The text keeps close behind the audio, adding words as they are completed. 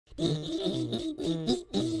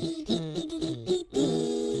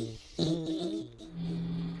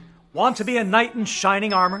Want to be a knight in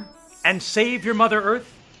shining armor and save your Mother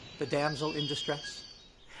Earth, the damsel in distress?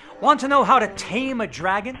 Want to know how to tame a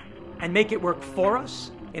dragon and make it work for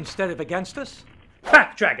us instead of against us?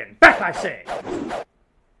 Back, dragon! Back, I say!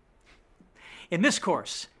 In this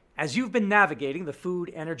course, as you've been navigating the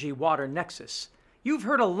food, energy, water nexus, you've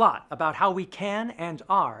heard a lot about how we can and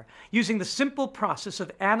are using the simple process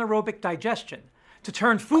of anaerobic digestion to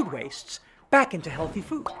turn food wastes back into healthy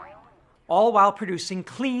food, all while producing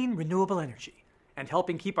clean, renewable energy and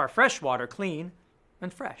helping keep our fresh water clean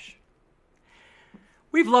and fresh.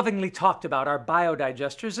 We've lovingly talked about our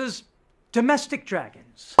biodigesters as domestic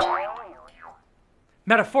dragons.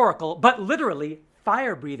 Metaphorical, but literally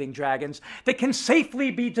fire-breathing dragons that can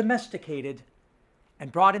safely be domesticated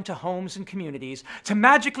and brought into homes and communities to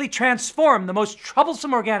magically transform the most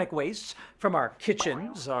troublesome organic wastes from our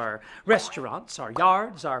kitchens, our restaurants, our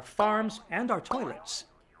yards, our farms, and our toilets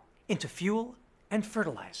into fuel and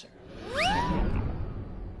fertilizer.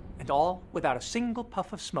 And all without a single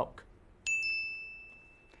puff of smoke.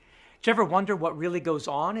 Did you ever wonder what really goes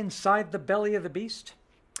on inside the belly of the beast?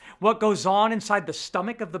 What goes on inside the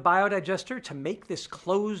stomach of the biodigester to make this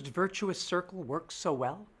closed virtuous circle work so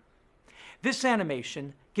well? This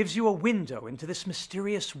animation gives you a window into this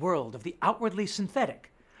mysterious world of the outwardly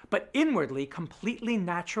synthetic, but inwardly completely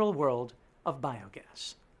natural world of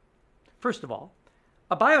biogas. First of all,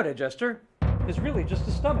 a biodigester is really just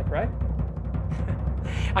a stomach, right?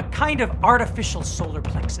 A kind of artificial solar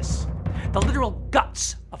plexus, the literal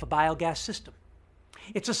guts of a biogas system.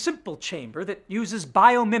 It's a simple chamber that uses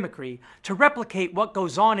biomimicry to replicate what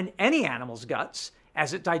goes on in any animal's guts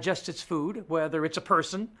as it digests its food, whether it's a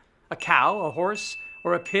person, a cow, a horse,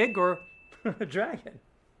 or a pig, or a dragon.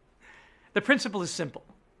 The principle is simple.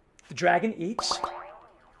 The dragon eats,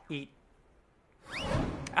 and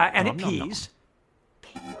it pees,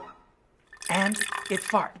 and it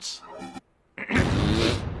farts.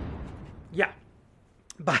 Yeah,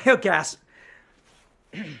 biogas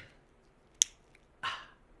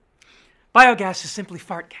is simply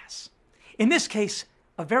fart gas. In this case,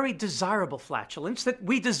 a very desirable flatulence that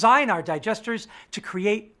we design our digesters to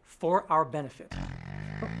create for our benefit.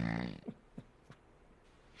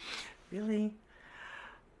 Really?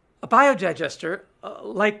 A biodigester,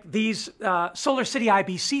 like these Solar City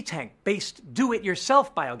IBC tank-based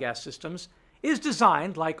do-it-yourself biogas systems, is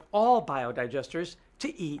designed, like all biodigesters,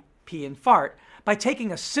 to eat, pee, and fart by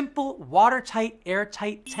taking a simple watertight,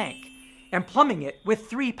 airtight tank and plumbing it with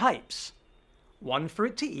 3 pipes. One for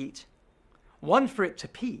it to eat, one for it to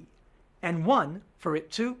pee, and one for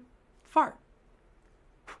it to fart.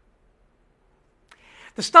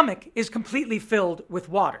 The stomach is completely filled with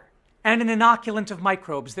water and an inoculant of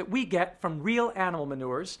microbes that we get from real animal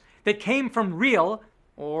manures that came from real,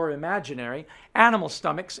 or imaginary, animal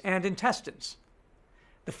stomachs and intestines.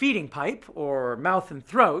 The feeding pipe, or mouth and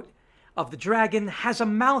throat, of the dragon has a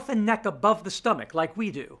mouth and neck above the stomach, like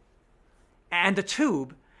we do, and a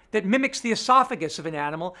tube that mimics the esophagus of an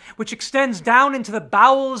animal, which extends down into the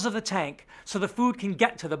bowels of the tank so the food can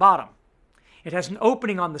get to the bottom. It has an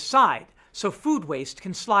opening on the side, so food waste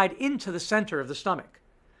can slide into the center of the stomach.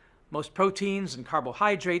 Most proteins and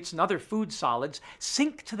carbohydrates and other food solids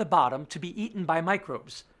sink to the bottom to be eaten by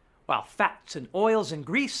microbes, while fats and oils and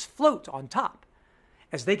grease float on top.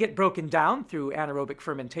 As they get broken down through anaerobic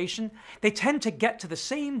fermentation, they tend to get to the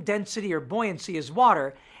same density or buoyancy as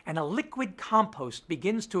water, and a liquid compost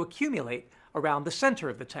begins to accumulate around the center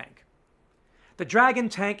of the tank. The dragon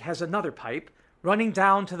tank has another pipe running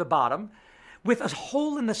down to the bottom with a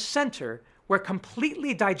hole in the center where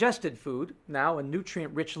completely digested food, now a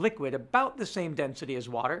nutrient-rich liquid about the same density as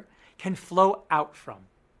water, can flow out from.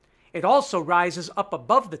 It also rises up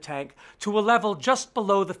above the tank to a level just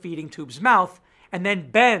below the feeding tube's mouth and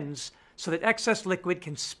then bends so that excess liquid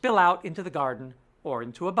can spill out into the garden or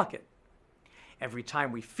into a bucket. Every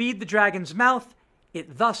time we feed the dragon's mouth,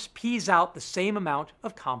 it thus pees out the same amount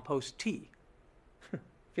of compost tea.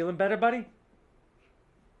 Feeling better, buddy?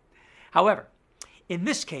 However, in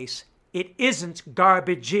this case, it isn't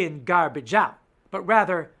garbage in, garbage out, but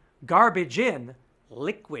rather garbage in,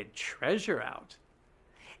 liquid treasure out.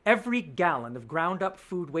 Every gallon of ground up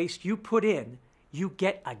food waste you put in, you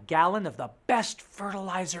get a gallon of the best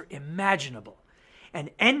fertilizer imaginable, an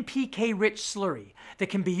NPK-rich slurry that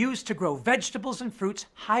can be used to grow vegetables and fruits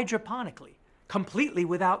hydroponically, completely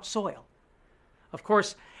without soil. Of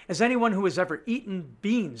course, as anyone who has ever eaten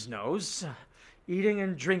beans knows, eating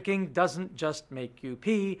and drinking doesn't just make you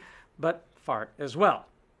pee, but fart as well.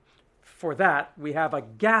 For that, we have a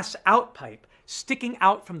gas out pipe sticking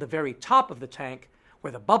out from the very top of the tank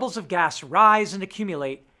where the bubbles of gas rise and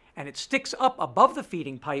accumulate, and it sticks up above the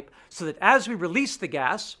feeding pipe so that as we release the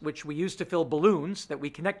gas, which we use to fill balloons that we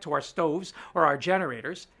connect to our stoves or our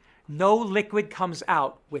generators, no liquid comes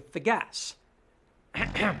out with the gas.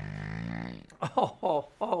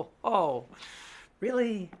 Oh,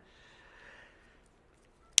 really?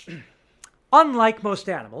 Unlike most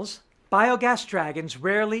animals, biogas dragons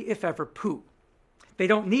rarely, if ever, poo. They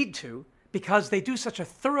don't need to because they do such a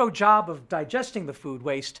thorough job of digesting the food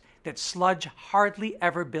waste that sludge hardly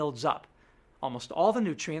ever builds up. Almost all the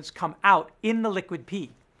nutrients come out in the liquid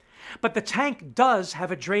pee. But the tank does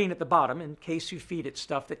have a drain at the bottom in case you feed it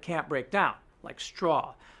stuff that can't break down, like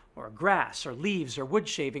straw, or grass, or leaves, or wood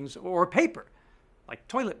shavings, or paper, like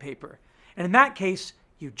toilet paper. And in that case,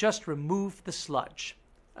 you just remove the sludge.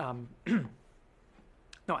 No,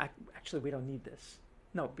 actually, we don't need this.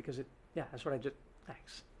 No, because that's what I just,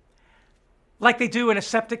 thanks. Like they do in a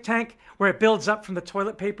septic tank, where it builds up from the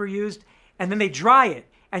toilet paper used, and then they dry it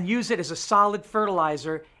and use it as a solid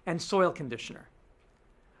fertilizer and soil conditioner.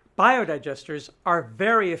 Biodigesters are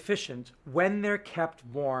very efficient when they're kept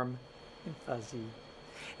warm and fuzzy.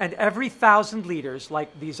 And every 1,000 liters,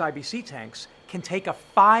 like these IBC tanks, can take a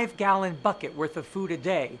 5-gallon bucket worth of food a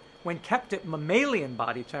day when kept at mammalian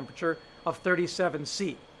body temperature of 37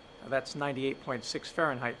 C. Now, that's 98.6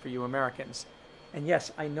 Fahrenheit for you Americans. And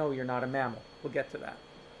yes, I know you're not a mammal. We'll get to that.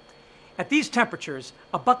 At these temperatures,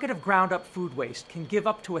 a bucket of ground up food waste can give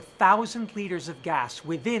up to 1,000 liters of gas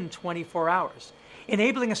within 24 hours,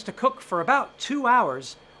 enabling us to cook for about 2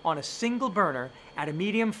 hours on a single burner at a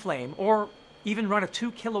medium flame, or even run a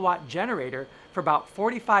 2-kilowatt generator for about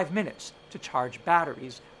 45 minutes to charge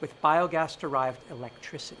batteries with biogas-derived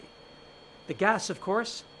electricity. The gas, of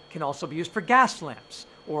course, can also be used for gas lamps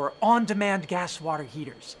or on-demand gas water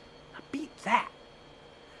heaters. Now beat that.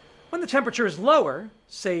 When the temperature is lower,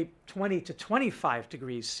 say 20 to 25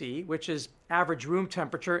 degrees C, which is average room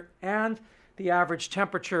temperature and the average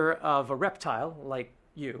temperature of a reptile like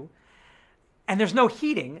you, and there's no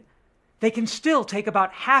heating, they can still take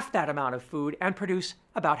about half that amount of food and produce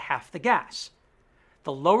about half the gas.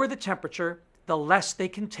 The lower the temperature, the less they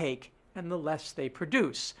can take and the less they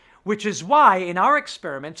produce, which is why in our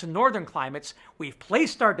experiments in northern climates, we've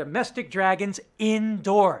placed our domestic dragons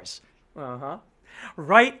indoors.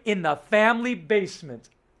 Right in the family basement.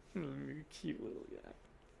 Cute little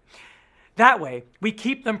guy. That way, we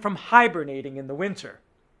keep them from hibernating in the winter.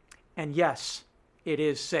 And yes, it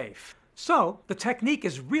is safe. So, the technique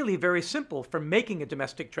is really very simple for making a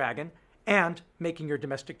domestic dragon and making your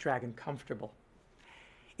domestic dragon comfortable.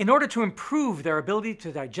 In order to improve their ability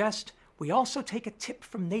to digest, we also take a tip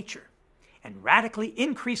from nature and radically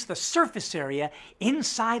increase the surface area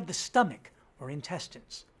inside the stomach or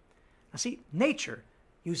intestines. Now see, nature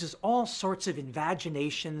uses all sorts of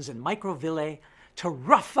invaginations and microvilli to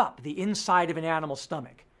rough up the inside of an animal's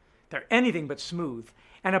stomach. They're anything but smooth,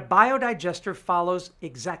 and a biodigester follows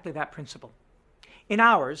exactly that principle. In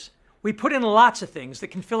ours, we put in lots of things that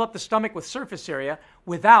can fill up the stomach with surface area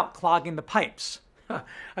without clogging the pipes.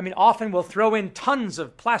 I mean, often we'll throw in tons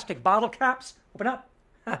of plastic bottle caps. Open up.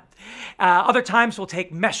 Other times we'll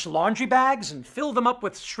take mesh laundry bags and fill them up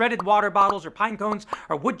with shredded water bottles or pine cones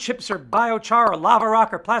or wood chips or biochar or lava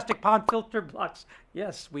rock or plastic pond filter blocks.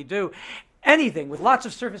 Yes, we do. Anything with lots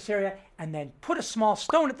of surface area, and then put a small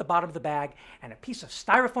stone at the bottom of the bag and a piece of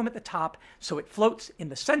styrofoam at the top so it floats in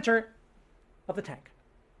the center of the tank.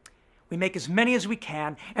 We make as many as we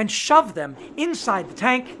can and shove them inside the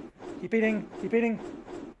tank. Keep eating, keep eating.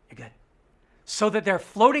 You're good. So that they're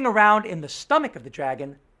floating around in the stomach of the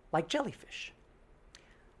dragon like jellyfish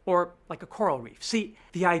or like a coral reef. See,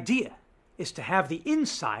 the idea is to have the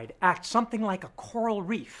inside act something like a coral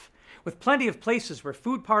reef, with plenty of places where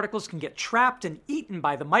food particles can get trapped and eaten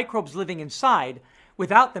by the microbes living inside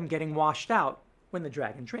without them getting washed out when the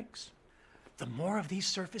dragon drinks. The more of these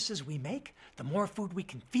surfaces we make, the more food we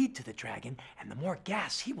can feed to the dragon and the more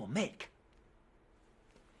gas he will make.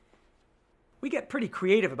 We get pretty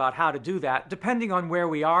creative about how to do that, depending on where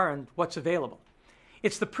we are and what's available.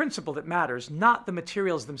 It's the principle that matters, not the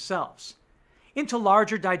materials themselves. Into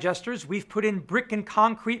larger digesters, we've put in brick and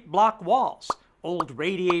concrete block walls, old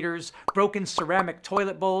radiators, broken ceramic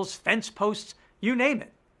toilet bowls, fence posts, you name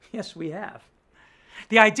it. Yes, we have.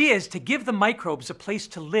 The idea is to give the microbes a place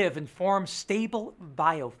to live and form stable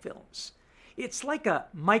biofilms. It's like a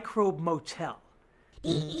microbe motel.